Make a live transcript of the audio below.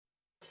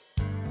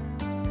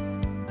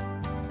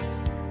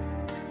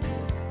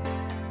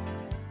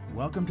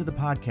Welcome to the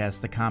podcast,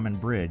 The Common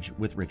Bridge,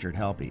 with Richard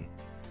Helppie.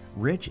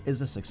 Rich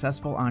is a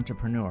successful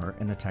entrepreneur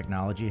in the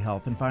technology,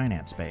 health, and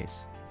finance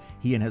space.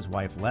 He and his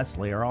wife,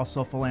 Leslie, are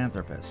also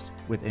philanthropists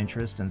with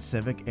interest in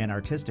civic and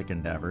artistic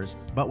endeavors,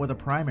 but with a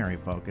primary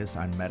focus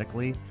on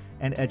medically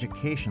and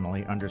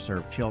educationally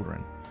underserved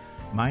children.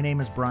 My name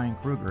is Brian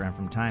Kruger, and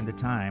from time to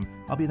time,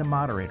 I'll be the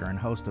moderator and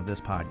host of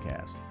this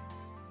podcast.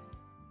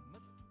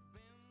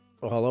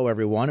 Well, hello,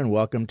 everyone, and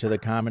welcome to The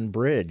Common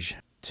Bridge.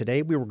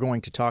 Today, we were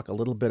going to talk a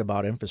little bit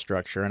about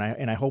infrastructure,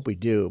 and I hope we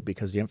do,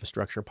 because the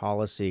infrastructure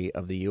policy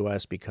of the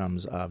U.S.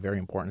 becomes very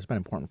important. It's been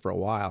important for a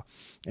while,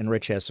 and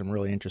Rich has some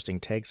really interesting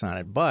takes on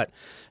it. But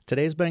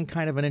today's been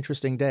kind of an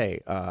interesting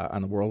day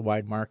on the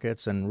worldwide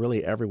markets and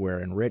really everywhere.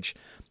 And Rich,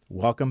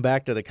 welcome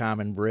back to the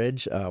Common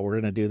Bridge. We're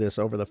going to do this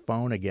over the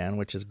phone again,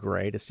 which is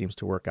great. It seems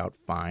to work out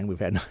fine. We've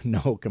had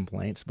no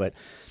complaints, but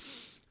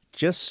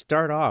just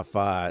start off.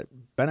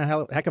 Been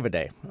a heck of a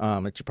day. It's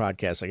your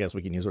podcast. I guess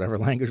we can use whatever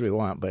language we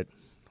want, but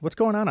what's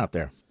going on out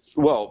there?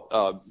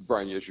 Well,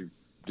 Brian, as you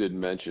did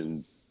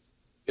mention,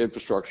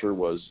 infrastructure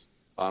was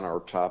on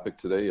our topic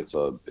today.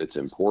 It's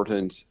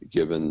important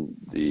given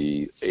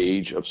the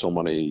age of so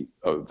many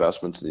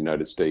investments in the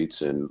United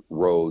States in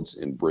roads,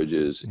 in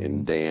bridges,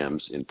 in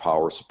dams, in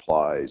power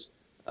supplies,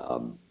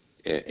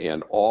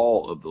 and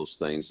all of those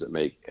things that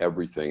make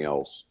everything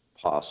else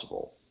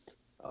possible.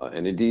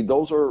 And indeed,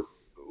 those are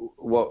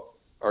what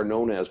are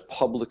known as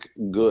public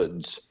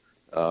goods.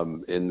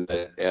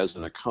 As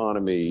an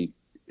economy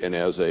and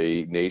as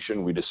a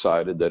nation, we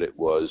decided that it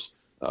was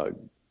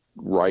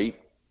right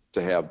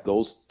to have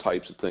those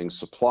types of things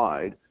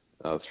supplied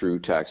through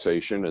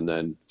taxation and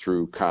then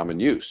through common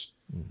use.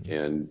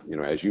 Mm-hmm.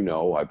 And, as you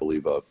know, I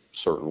believe a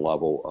certain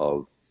level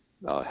of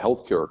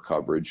healthcare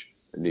coverage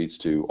needs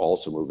to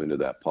also move into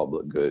that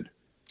public good.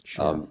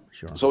 Sure.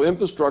 So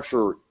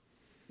infrastructure,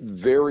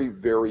 very,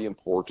 very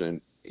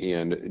important,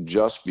 and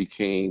just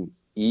became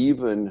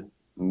even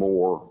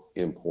more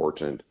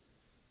important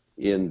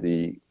in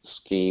the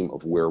scheme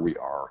of where we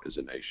are as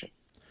a nation.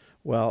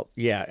 Well,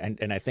 yeah,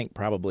 and I think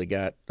probably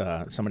got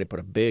somebody put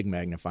a big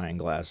magnifying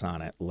glass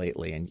on it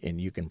lately,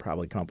 and you can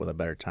probably come up with a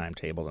better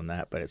timetable than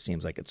that, but it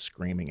seems like it's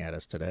screaming at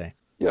us today.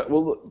 Yeah,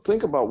 well,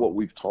 think about what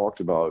we've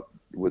talked about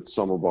with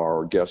some of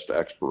our guest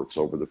experts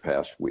over the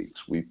past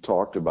weeks. We've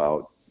talked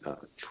about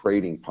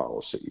trading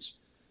policies.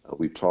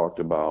 We've talked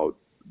about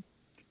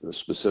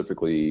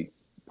specifically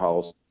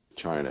policy in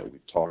China.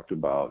 We've talked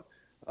about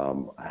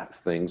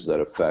things that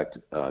affect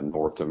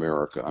North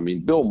America. I mean,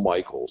 Bill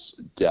Michaels'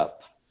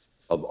 depth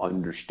of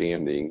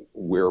understanding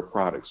where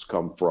products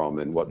come from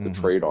and what the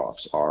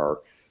trade-offs are,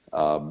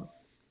 all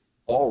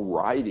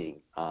riding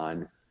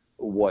on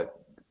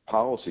what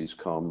policies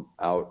come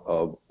out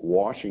of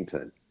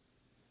Washington.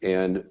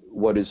 And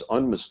what is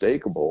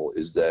unmistakable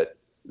is that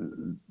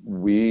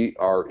we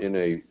are in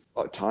a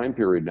time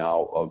period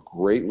now of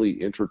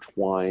greatly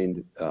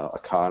intertwined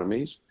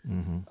economies.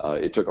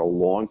 It took a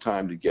long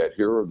time to get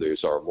here.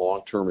 There's our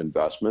long-term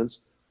investments,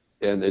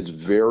 and it's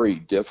very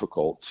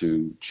difficult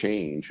to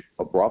change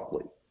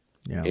abruptly.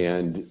 Yeah.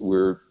 And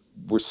we're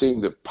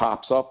seeing that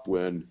pops up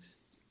when,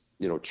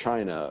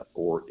 China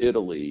or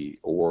Italy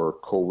or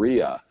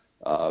Korea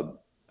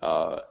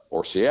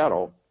or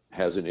Seattle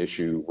has an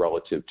issue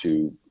relative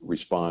to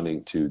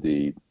responding to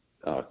the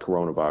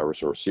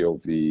coronavirus or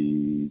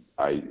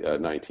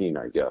COVID-19,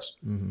 I guess.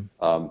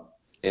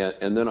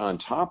 And then on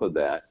top of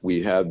that,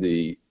 we have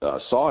the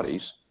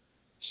Saudis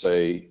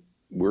say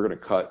we're going to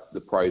cut the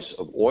price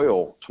of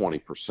oil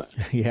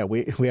 20%. Yeah,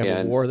 we have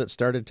a war that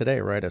started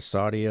today, right? A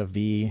Saudi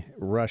v.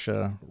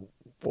 Russia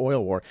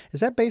oil war. Is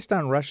that based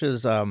on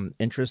Russia's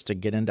interest to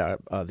get into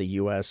the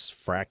U.S.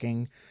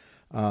 fracking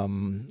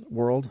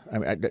world? I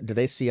mean, do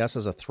they see us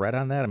as a threat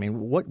on that? I mean,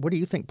 what do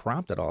you think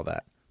prompted all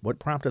that? What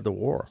prompted the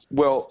war?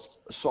 Well,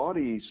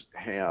 Saudis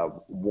have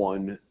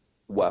one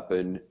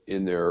weapon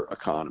in their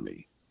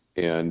economy,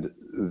 and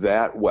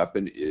that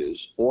weapon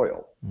is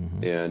oil.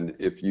 And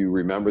if you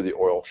remember the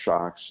oil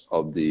shocks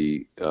of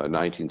the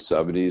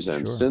 1970s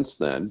and since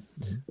then,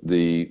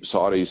 the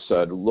Saudis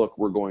said, look,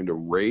 we're going to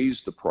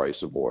raise the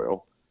price of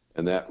oil,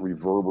 and that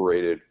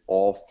reverberated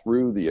all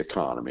through the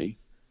economy.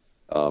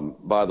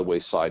 By the way,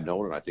 side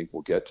note, and I think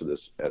we'll get to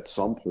this at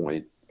some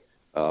point,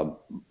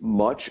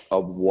 much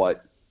of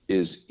what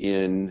is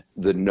in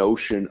the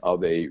notion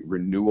of a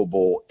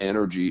renewable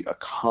energy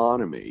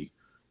economy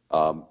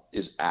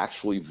is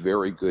actually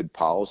very good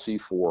policy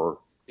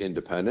for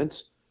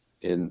independence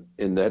in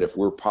that if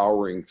we're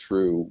powering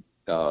through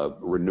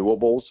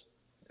renewables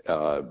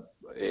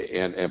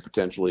and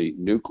potentially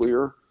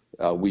nuclear,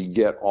 we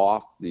get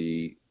off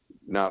the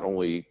not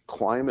only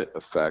climate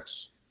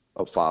effects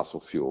of fossil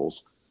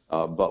fuels,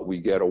 but we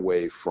get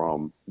away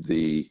from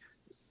the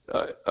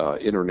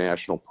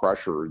international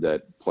pressure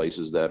that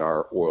places that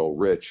are oil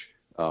rich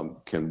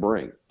can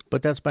bring.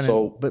 But that's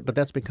been but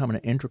that's become an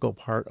integral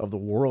part of the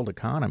world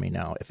economy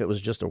now. If it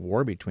was just a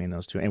war between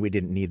those two and we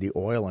didn't need the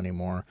oil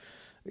anymore,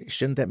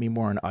 shouldn't that be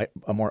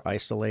a more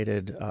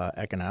isolated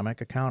economic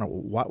account?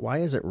 Why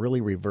is it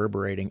really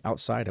reverberating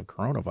outside of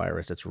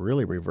coronavirus? It's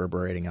really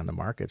reverberating on the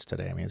markets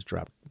today. I mean, it's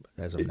dropped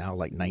as of now,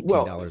 like $19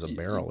 Well, a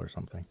barrel or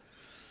something.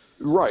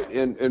 right,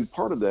 and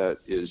part of that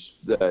is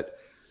that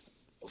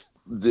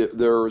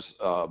there's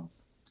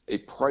a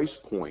price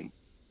point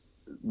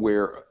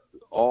where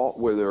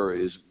where there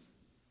is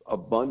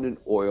abundant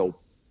oil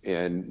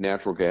and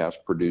natural gas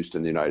produced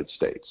in the United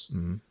States.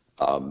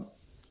 Mm-hmm.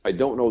 I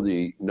don't know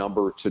the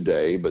number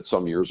today, but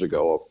some years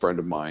ago, a friend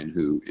of mine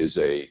who is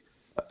a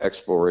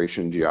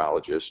exploration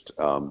geologist,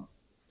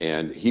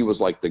 and he was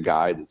like the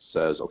guy that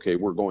says, okay,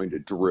 we're going to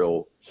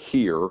drill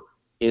here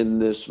in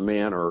this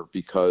manner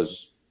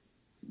because,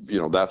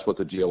 that's what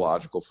the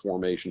geological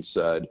formation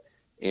said.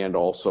 And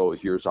also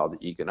here's how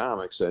the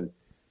economics. And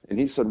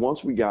he said,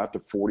 once we got to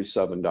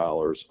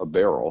 $47 a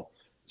barrel,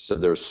 so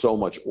there's so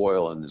much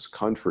oil in this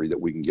country that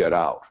we can get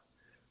out.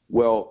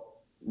 Well,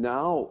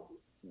 now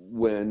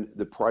when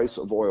the price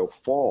of oil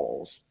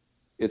falls,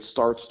 it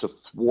starts to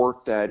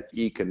thwart that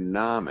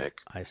economic.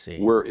 I see.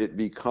 Where it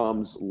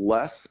becomes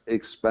less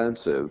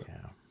expensive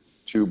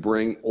to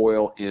bring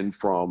oil in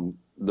from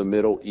the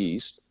Middle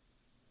East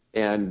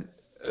and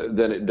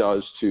than it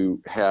does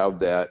to have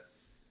that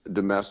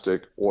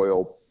domestic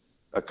oil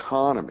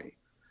economy.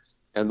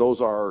 And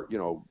those are,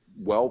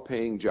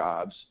 well-paying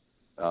jobs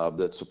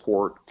that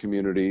support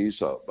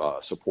communities,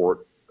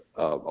 support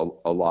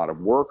a lot of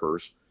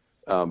workers,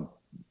 and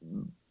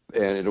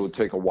it would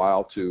take a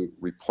while to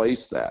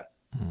replace that.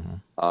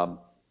 Mm-hmm.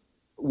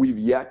 We've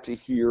yet to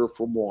hear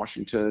from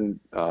Washington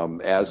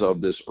as of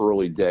this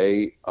early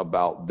day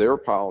about their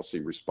policy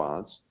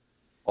response,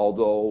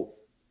 although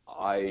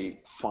I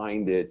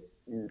find it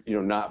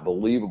not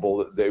believable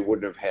that they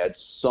wouldn't have had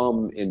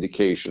some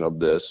indication of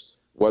this,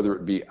 whether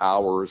it be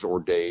hours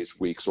or days,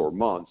 weeks or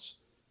months.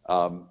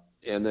 And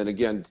then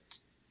again,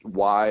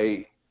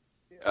 why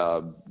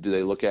do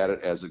they look at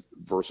it as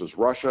versus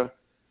Russia?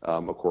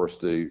 Of course,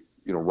 the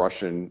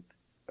Russian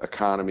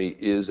economy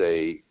is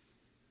a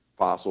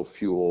fossil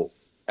fuel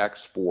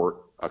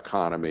export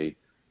economy.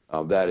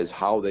 That is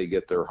how they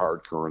get their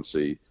hard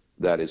currency.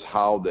 That is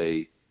how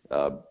they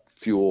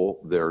fuel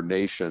their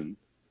nation.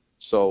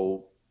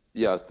 So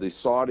yes, the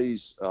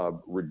Saudis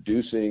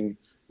reducing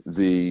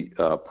the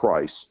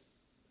price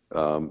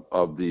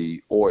of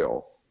the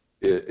oil,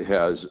 it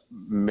has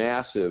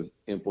massive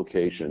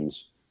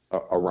implications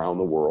around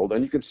the world,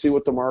 and you can see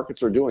what the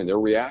markets are doing. They're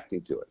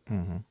reacting to it.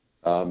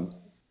 Mm-hmm.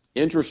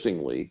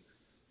 Interestingly,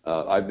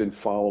 I've been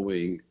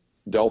following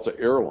Delta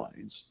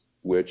Airlines,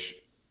 which,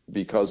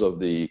 because of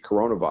the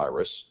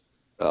coronavirus,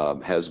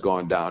 has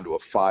gone down to a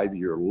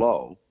 5-year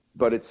low,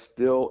 but it's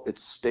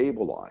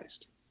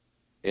stabilized.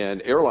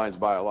 And airlines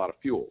buy a lot of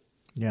fuel.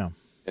 Yeah.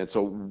 And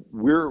so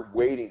we're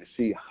waiting to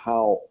see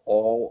how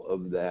all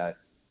of that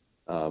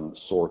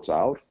sorts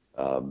out.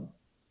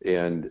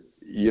 And,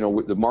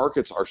 the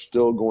markets are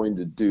still going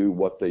to do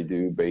what they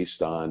do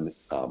based on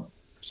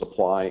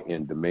supply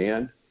and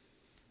demand.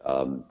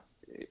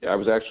 I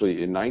was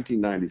actually in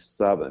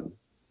 1997,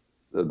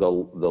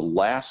 the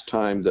last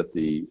time that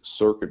the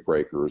circuit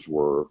breakers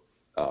were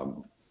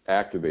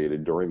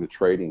activated during the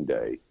trading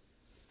day.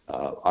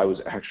 I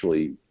was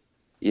actually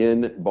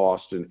in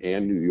Boston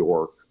and New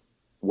York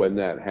when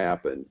that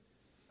happened.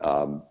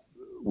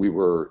 We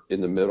were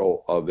in the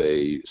middle of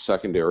a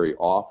secondary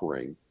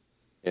offering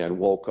and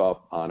woke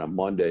up on a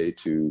Monday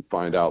to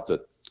find out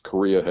that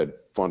Korea had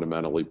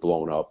fundamentally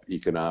blown up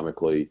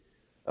economically.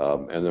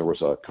 And there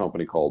was a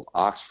company called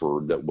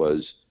Oxford that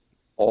was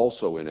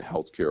also in a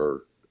healthcare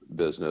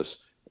business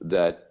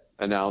that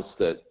announced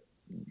that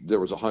there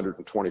was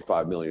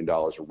 $125 million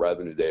of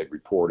revenue they had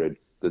reported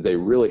that they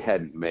really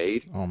hadn't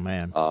made. Oh,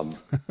 man.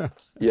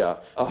 Yeah.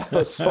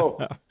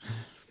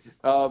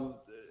 Our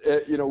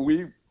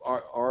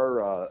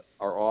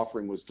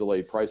offering was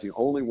delayed pricing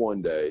only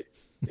one day,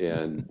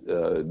 and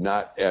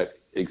not at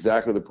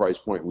exactly the price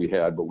point we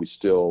had, but we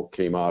still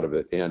came out of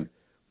it. And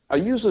I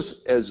use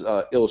this as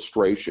an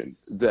illustration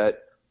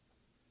that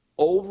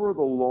over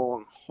the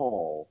long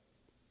haul,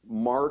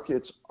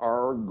 markets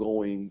are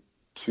going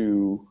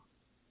to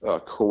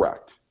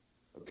correct.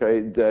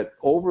 Okay, that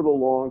over the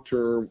long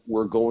term,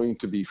 we're going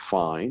to be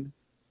fine.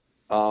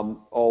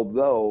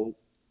 Although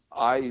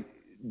I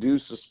do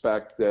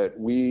suspect that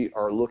we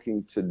are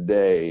looking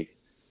today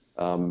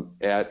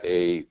at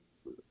a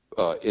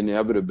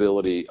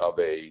inevitability of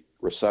a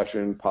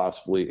recession,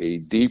 possibly a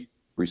deep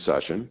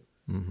recession.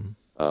 Mm-hmm.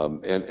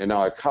 And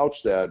now I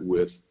couch that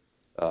with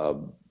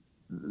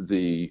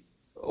the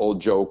old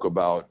joke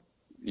about,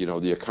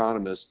 the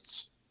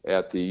economists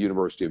at the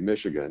University of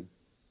Michigan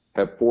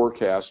have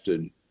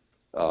forecasted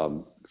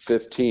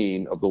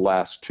 15 of the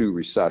last 2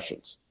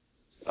 recessions.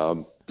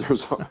 The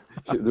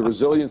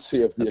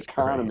resiliency of the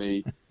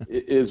economy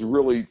is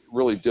really,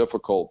 really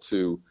difficult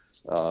to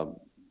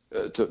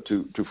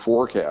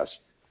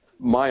forecast.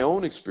 My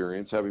own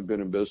experience, having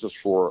been in business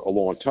for a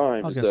long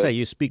time, I was going to say,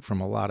 you speak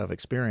from a lot of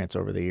experience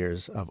over the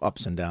years of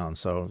ups and downs.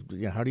 So,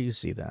 how do you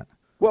see that?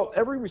 Well,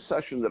 every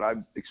recession that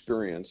I've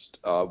experienced,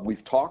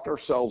 we've talked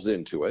ourselves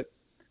into it,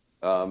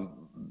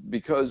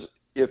 because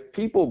if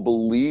people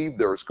believe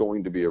there's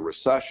going to be a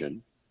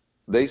recession,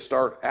 they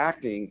start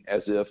acting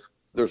as if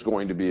there's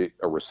going to be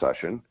a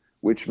recession,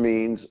 which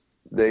means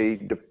they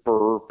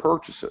defer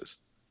purchases.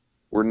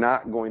 We're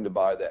not going to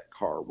buy that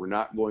car. We're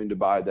not going to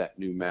buy that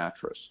new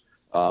mattress.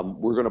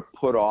 We're going to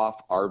put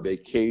off our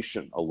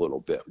vacation a little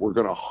bit. We're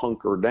going to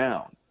hunker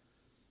down.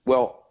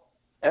 Well,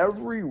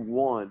 every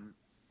one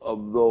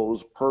of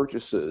those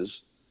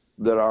purchases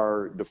that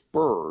are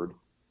deferred,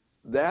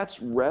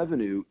 that's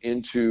revenue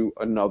into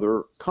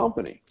another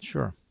company.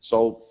 Sure.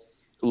 So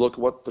look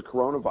what the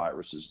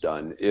coronavirus has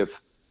done.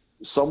 If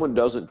someone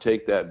doesn't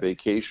take that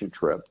vacation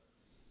trip,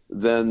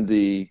 then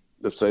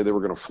let's say they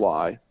were going to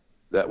fly,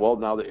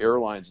 now the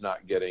airline's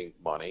not getting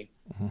money.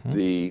 Mm-hmm.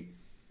 The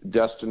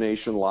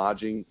destination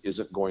lodging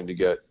isn't going to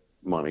get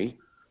money.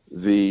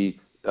 The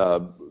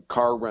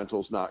car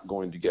rental's not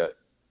going to get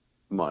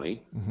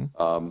money.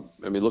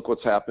 Mm-hmm. Look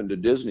what's happened to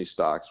Disney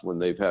stocks when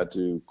they've had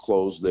to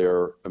close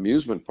their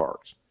amusement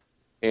parks.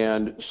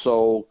 And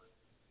so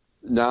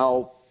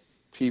now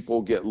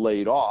people get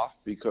laid off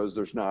because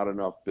there's not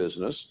enough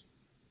business.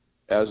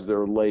 As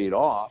they're laid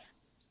off,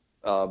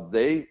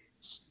 they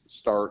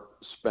start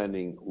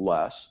spending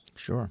less.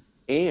 Sure.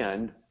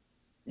 And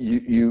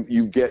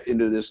you get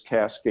into this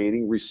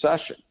cascading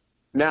recession.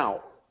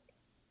 Now,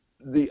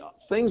 the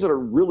things that are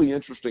really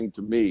interesting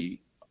to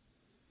me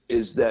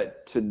is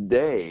that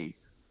today,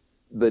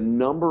 the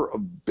number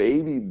of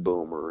baby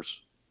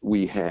boomers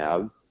we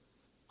have,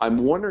 I'm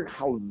wondering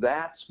how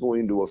that's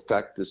going to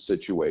affect the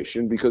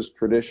situation, because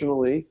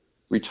traditionally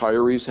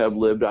retirees have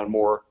lived on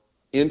more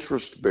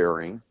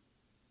interest-bearing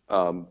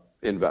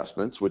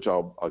investments, which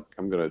I'm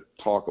going to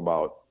talk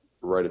about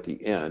right at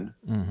the end.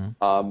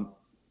 Mm-hmm.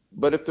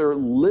 But if they're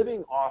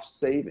living off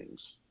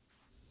savings,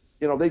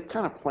 they've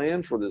kind of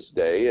planned for this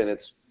day, and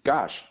it's,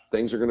 gosh,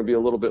 things are going to be a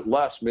little bit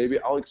less. Maybe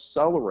I'll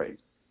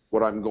accelerate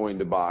what I'm going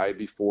to buy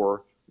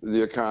before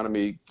the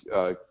economy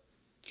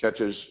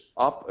catches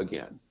up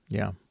again.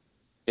 Yeah.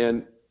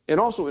 And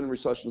also in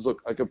recessions,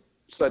 look, like I've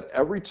said,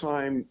 every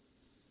time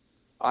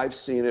I've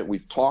seen it,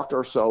 we've talked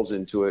ourselves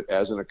into it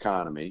as an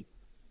economy.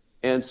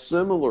 And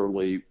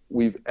similarly,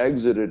 we've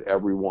exited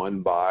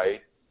everyone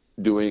by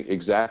doing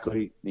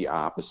exactly the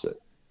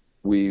opposite.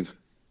 We've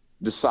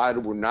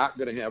decided we're not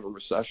going to have a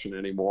recession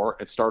anymore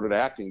and started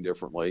acting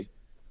differently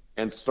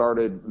and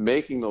started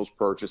making those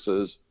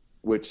purchases,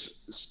 which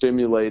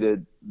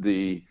stimulated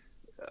the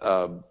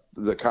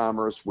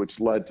commerce, which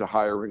led to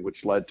hiring,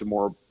 which led to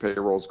more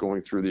payrolls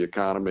going through the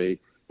economy,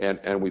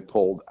 and we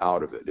pulled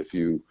out of it. If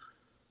you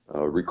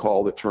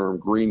recall the term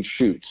green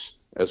shoots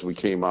as we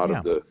came out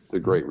of the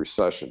Great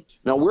Recession.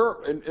 Now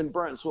and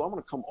Brian, so I'm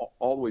going to come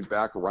all the way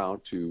back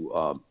around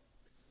to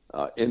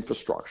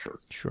infrastructure.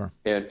 Sure.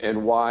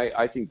 And why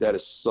I think that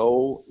is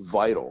so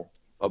vital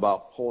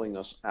about pulling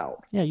us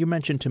out. Yeah, you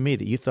mentioned to me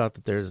that you thought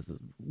that there's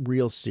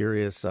real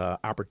serious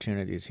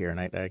opportunities here, and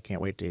I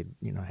can't wait to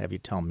have you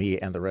tell me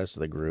and the rest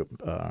of the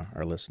group,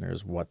 our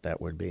listeners, what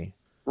that would be.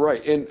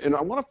 Right, and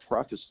I want to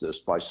preface this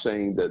by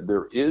saying that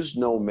there is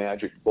no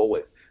magic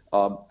bullet.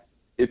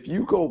 If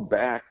you go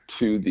back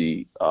to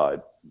the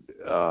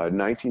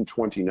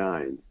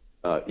 1929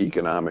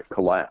 economic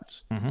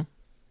collapse, mm-hmm.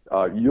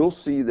 You'll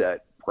see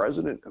that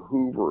President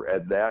Hoover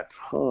at that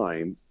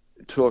time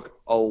took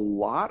a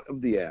lot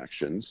of the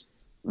actions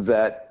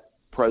that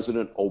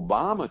President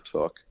Obama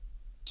took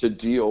to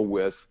deal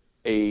with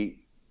a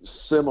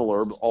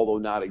similar, although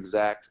not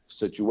exact,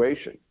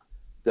 situation.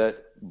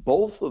 That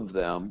both of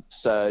them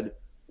said,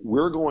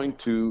 we're going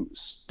to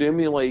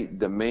stimulate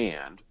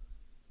demand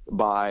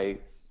by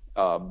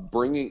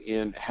bringing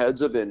in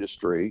heads of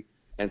industry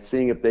and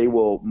seeing if they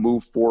will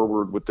move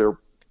forward with their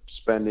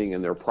spending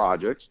and their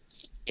projects.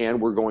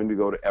 And we're going to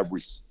go to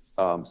every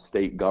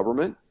state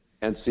government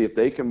and see if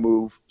they can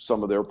move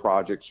some of their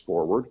projects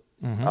forward.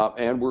 Mm-hmm.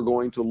 And we're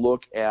going to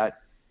look at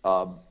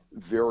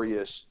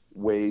various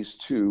ways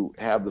to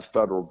have the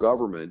federal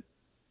government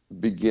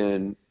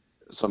begin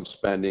some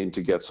spending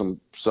to get some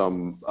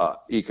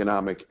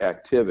economic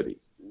activity.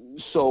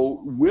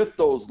 So with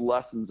those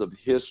lessons of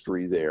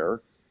history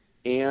there,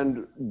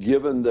 and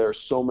given there's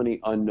so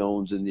many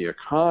unknowns in the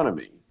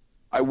economy,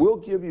 I will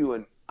give you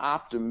an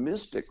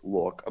optimistic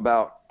look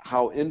about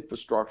how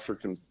infrastructure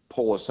can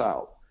pull us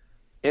out.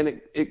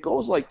 And it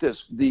goes like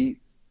this. The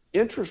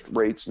interest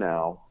rates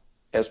now,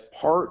 as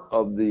part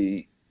of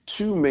the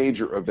two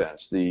major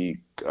events, the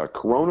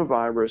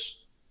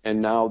coronavirus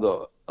and now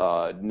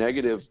the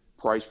negative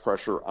price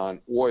pressure on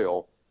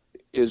oil,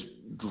 is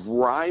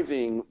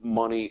driving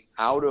money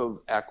out of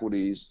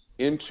equities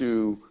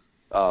into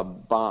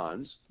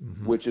bonds,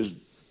 mm-hmm. which is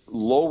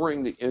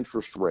lowering the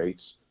interest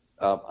rates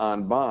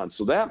on bonds.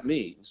 So that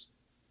means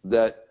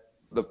that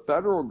the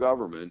federal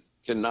government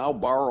can now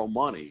borrow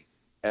money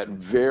at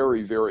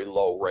very, very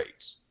low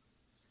rates.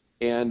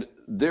 And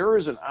there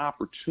is an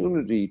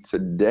opportunity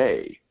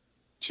today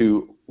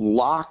to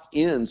lock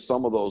in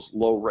some of those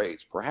low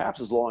rates, perhaps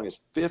as long as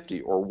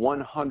 50 or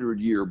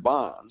 100-year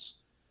bonds,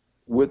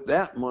 with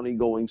that money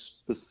going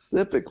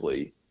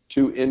specifically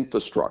to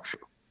infrastructure.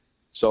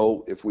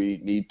 So if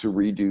we need to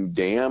redo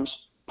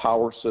dams,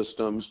 power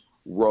systems,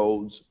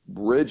 roads,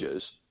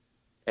 bridges,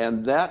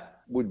 and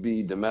that would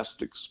be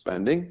domestic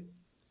spending.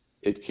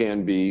 It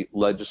can be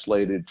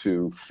legislated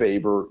to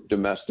favor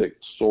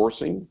domestic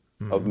sourcing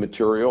of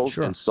materials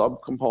Sure. and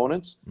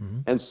subcomponents.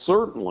 And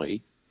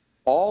certainly,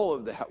 all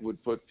of that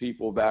would put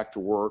people back to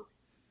work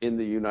in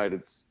the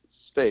United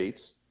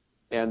States.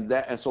 And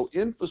so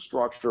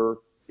infrastructure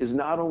is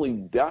not only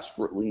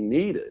desperately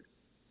needed,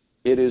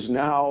 it is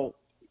now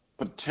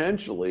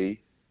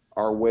potentially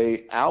our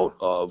way out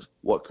of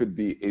what could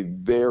be a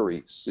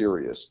very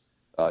serious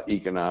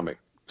economic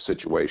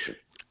situation.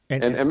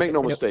 And make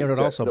no mistake, it would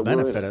also that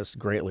benefit us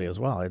greatly as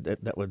well.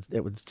 It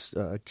would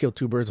kill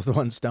two birds with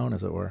one stone,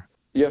 as it were.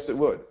 Yes, it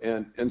would.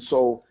 And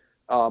so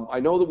I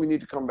know that we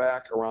need to come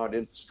back around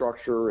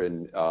infrastructure,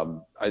 and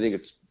I think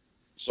it's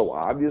so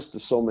obvious to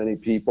so many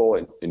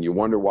people, and you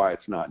wonder why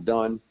it's not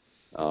done.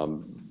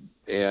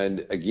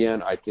 And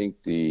again, I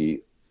think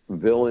the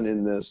villain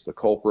in this, the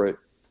culprit,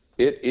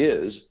 it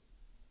is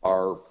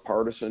our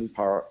partisan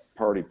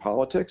party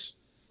politics.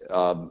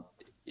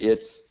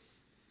 It's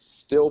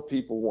still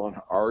people want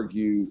to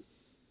argue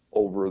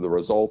over the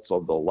results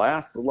of the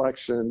last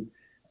election.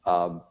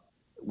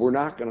 We're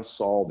not going to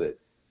solve it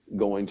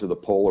going to the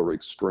polar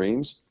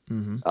extremes.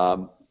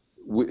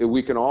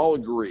 We can all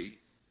agree,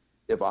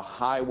 if a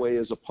highway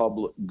is a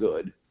public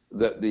good,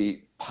 that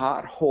the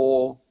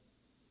pothole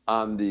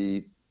on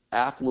the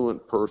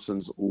affluent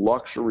person's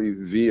luxury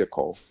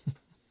vehicle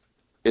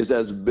is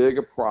as big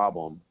a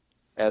problem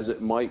as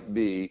it might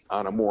be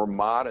on a more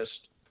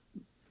modest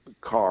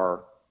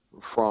car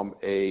from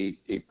a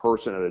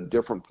person at a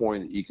different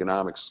point in the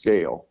economic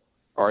scale.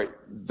 All right,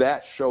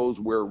 that shows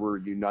where we're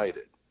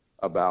united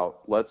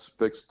about let's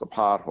fix the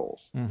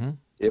potholes.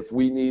 If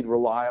we need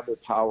reliable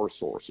power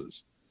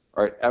sources,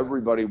 all right,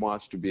 everybody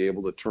wants to be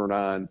able to turn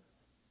on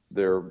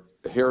their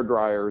hair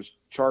dryers,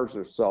 charge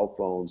their cell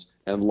phones,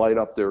 and light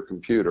up their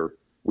computer.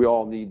 We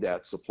all need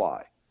that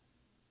supply.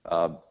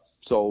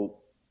 So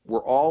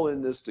we're all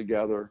in this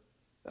together.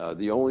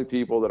 The only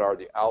people that are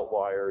the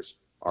outliers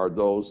are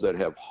those that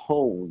have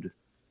honed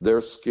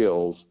their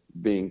skills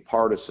being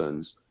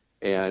partisans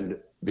and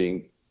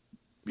being,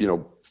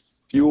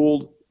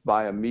 fueled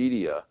by a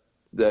media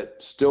that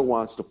still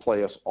wants to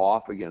play us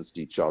off against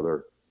each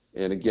other.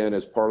 And again,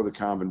 as part of the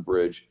Common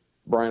Bridge,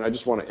 Brian, I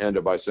just want to end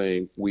it by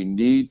saying we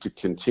need to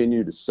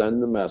continue to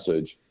send the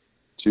message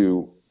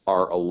to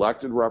our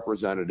elected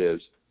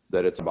representatives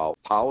that it's about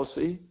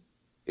policy,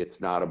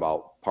 it's not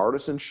about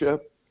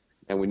partisanship,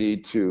 and we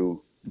need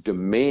to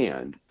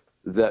demand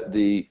that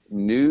the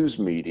news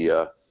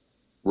media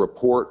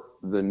report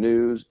the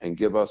news and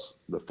give us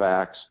the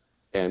facts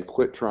and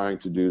quit trying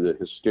to do the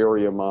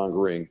hysteria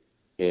mongering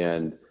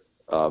and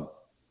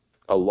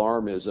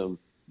alarmism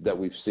that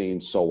we've seen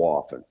so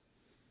often.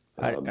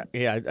 I think that's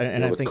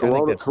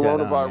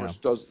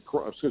coronavirus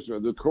dead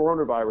on, the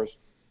coronavirus,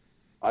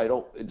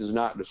 it does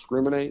not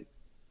discriminate.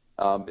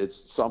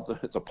 It's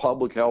a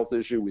public health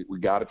issue. We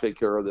got to take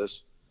care of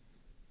this.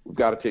 We've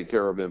got to take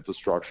care of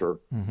infrastructure.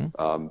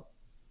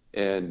 And,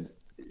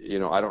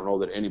 I don't know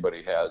that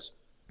anybody has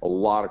a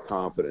lot of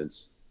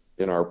confidence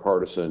in our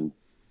partisan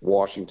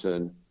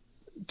Washington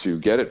to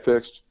get it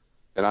fixed.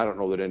 And I don't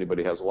know that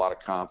anybody has a lot of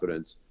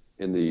confidence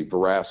in the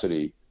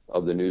veracity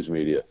of the news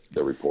media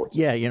that reports.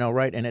 Yeah,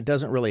 right. And it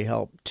doesn't really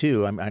help,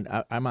 too. I'm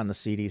on the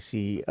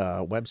CDC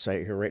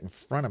website here right in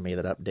front of me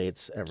that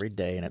updates every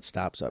day, and it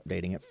stops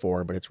updating at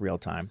 4, but it's real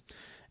time.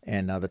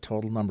 And the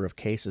total number of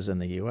cases in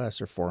the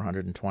U.S. are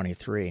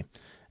 423,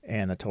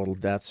 and the total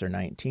deaths are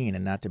 19.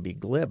 And not to be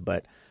glib,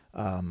 but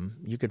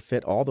you could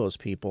fit all those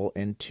people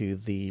into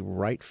the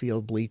right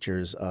field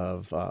bleachers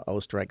of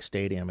Oesterreich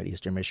Stadium at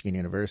Eastern Michigan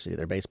University,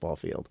 their baseball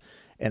field.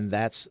 And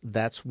that's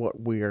what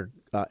we're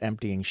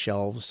emptying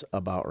shelves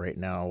about right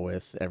now,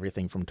 with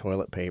everything from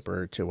toilet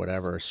paper to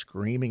whatever,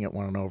 screaming at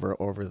one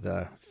another over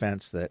the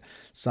fence that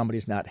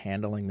somebody's not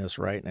handling this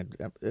right. And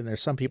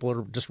there's some people that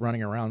are just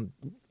running around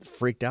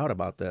freaked out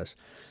about this.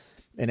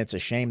 And it's a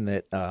shame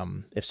that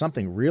if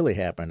something really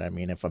happened,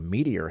 if a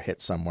meteor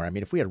hit somewhere,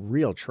 if we had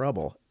real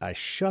trouble, I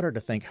shudder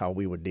to think how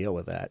we would deal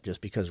with that,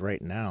 just because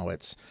right now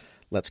it's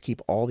let's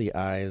keep all the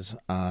eyes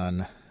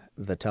on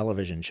the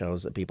television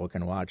shows that people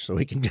can watch so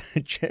we can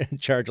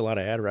charge a lot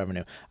of ad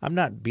revenue. I'm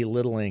not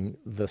belittling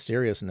the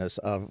seriousness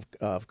of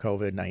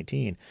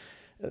COVID-19.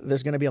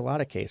 There's going to be a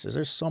lot of cases.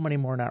 There's so many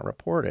more not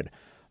reported.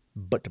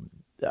 But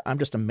I'm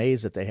just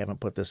amazed that they haven't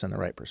put this in the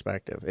right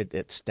perspective.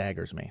 It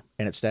staggers me.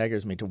 And it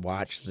staggers me to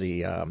watch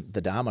the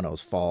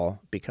dominoes fall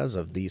because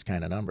of these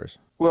kind of numbers.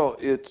 Well,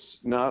 it's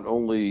not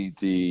only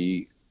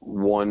the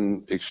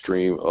one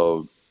extreme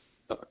of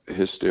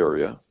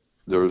hysteria.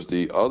 There's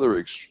the other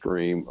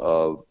extreme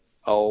of,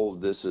 oh,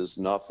 this is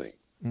nothing.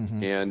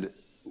 And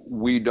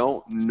we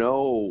don't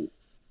know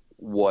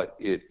what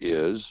it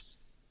is.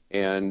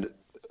 And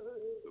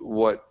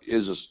what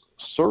is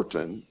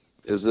certain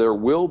is there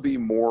will be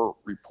more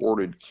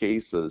reported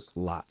cases.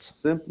 Lots.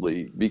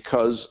 Simply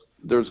because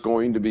there's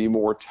going to be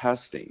more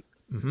testing.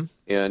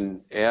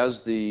 And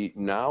as the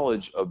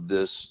knowledge of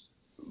this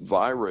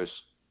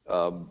virus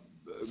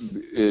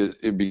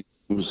it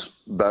becomes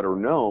better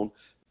known,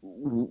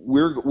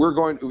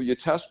 you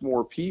test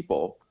more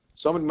people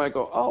somebody might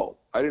go, oh,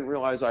 I didn't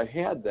realize I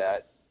had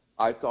that.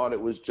 I thought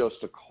it was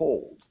just a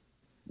cold.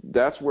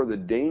 That's where the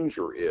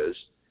danger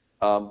is.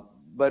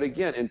 But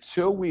again,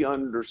 until we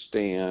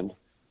understand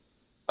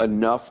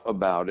enough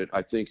about it,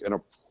 I think an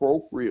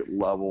appropriate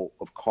level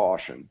of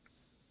caution,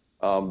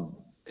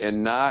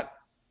 and not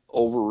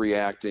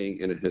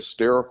overreacting in a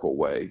hysterical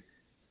way.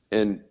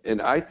 And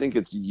I think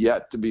it's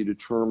yet to be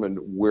determined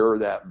where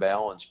that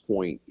balance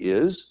point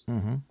is.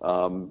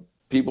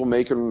 People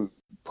making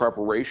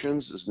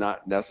preparations is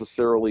not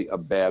necessarily a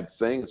bad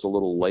thing. It's a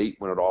little late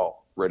when it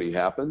already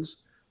happens.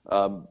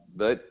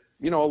 But,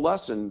 a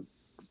lesson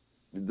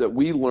that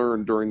we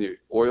learned during the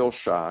oil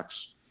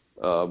shocks,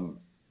 in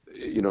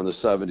the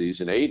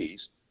 70s and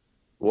 80s,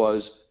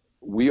 was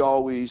we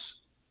always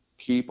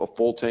keep a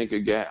full tank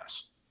of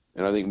gas.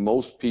 And I think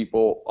most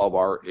people of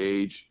our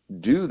age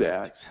do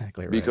that.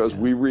 Exactly right, because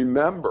we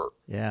remember.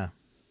 Yeah.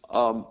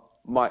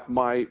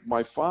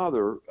 My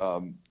father,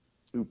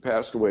 who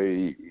passed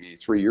away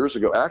 3 years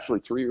ago, actually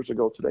 3 years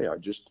ago today,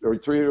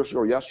 3 years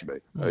ago yesterday,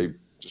 I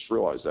just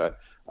realized that.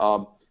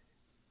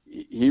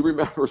 He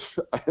remembers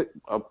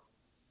a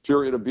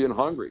period of being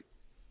hungry.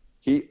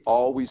 He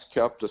always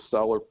kept a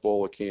cellar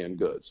full of canned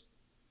goods.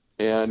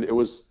 And it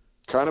was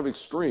kind of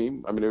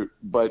extreme.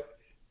 But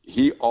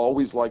he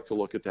always liked to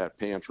look at that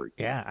pantry.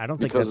 Yeah, I don't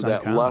think that's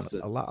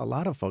uncommon. A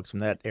lot of folks from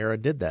that era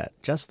did that.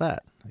 Just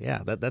that.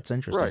 Yeah, that's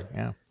interesting. Right.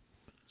 Yeah.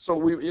 So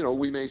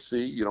we may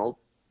see,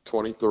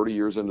 20, 30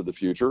 years into the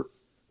future,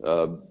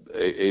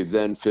 a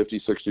then 50,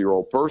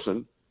 60-year-old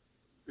person,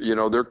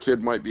 their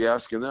kid might be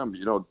asking them,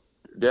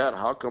 Dad,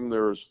 how come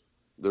there's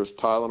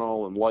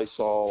Tylenol and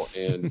Lysol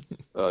and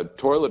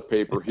toilet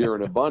paper here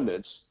in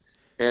abundance?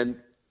 And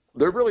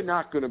they're really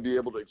not going to be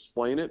able to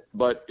explain it,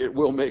 but it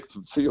will make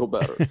them feel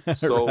better.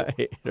 So,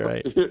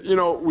 right.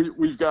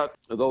 We've got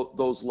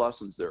those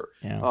lessons there.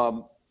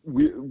 Yeah.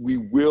 We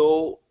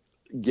will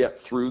get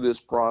through this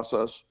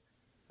process.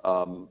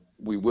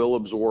 We will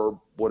absorb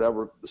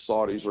whatever the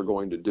Saudis are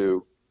going to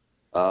do.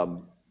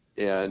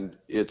 And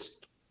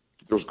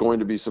there's going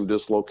to be some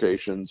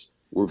dislocations.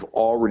 We've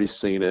already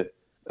seen it.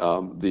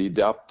 The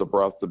depth, the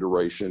breadth, the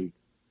duration,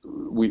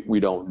 we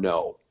don't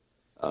know.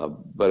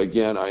 But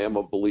again, I am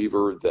a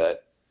believer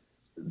that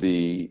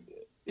the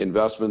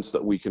investments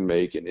that we can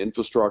make in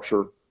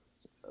infrastructure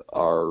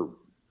are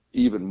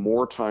even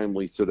more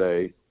timely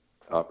today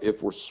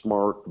if we're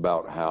smart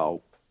about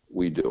how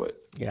we do it.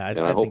 Yeah,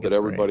 I hope that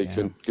everybody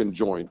great, can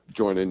join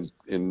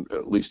in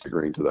at least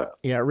agreeing to that.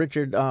 Yeah,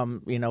 Richard.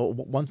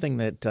 One thing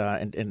that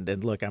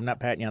and look, I'm not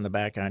patting you on the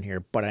back on here,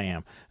 but I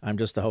am. I'm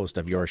just the host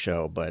of your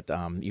show, but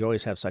you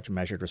always have such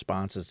measured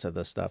responses to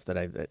this stuff that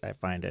I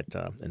find it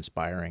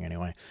inspiring.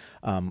 Anyway,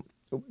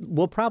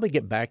 we'll probably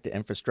get back to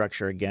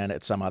infrastructure again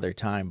at some other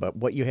time, but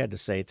what you had to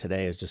say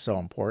today is just so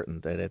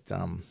important that it.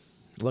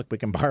 Look, we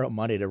can borrow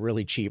money at a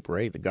really cheap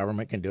rate. The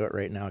government can do it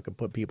right now. It could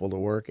put people to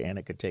work, and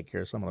it could take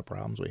care of some of the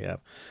problems we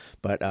have.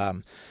 But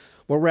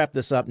we'll wrap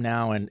this up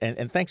now,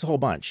 and thanks a whole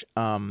bunch.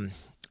 And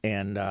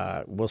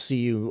we'll see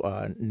you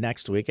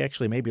next week.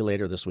 Actually, maybe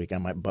later this week. I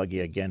might bug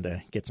you again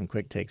to get some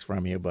quick takes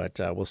from you, but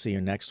we'll see you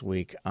next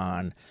week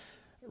on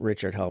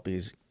Richard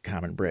Helppie's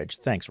Common Bridge.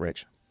 Thanks,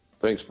 Rich.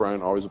 Thanks,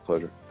 Brian. Always a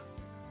pleasure.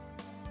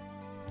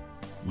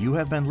 You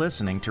have been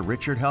listening to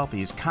Richard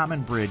Helppie's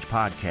Common Bridge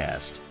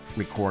podcast.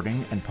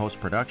 Recording and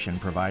post-production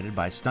provided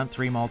by Stunt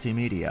 3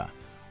 Multimedia.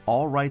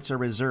 All rights are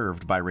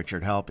reserved by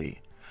Richard Helppie.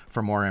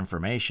 For more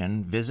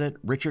information,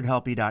 visit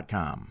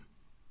richardhelppie.com.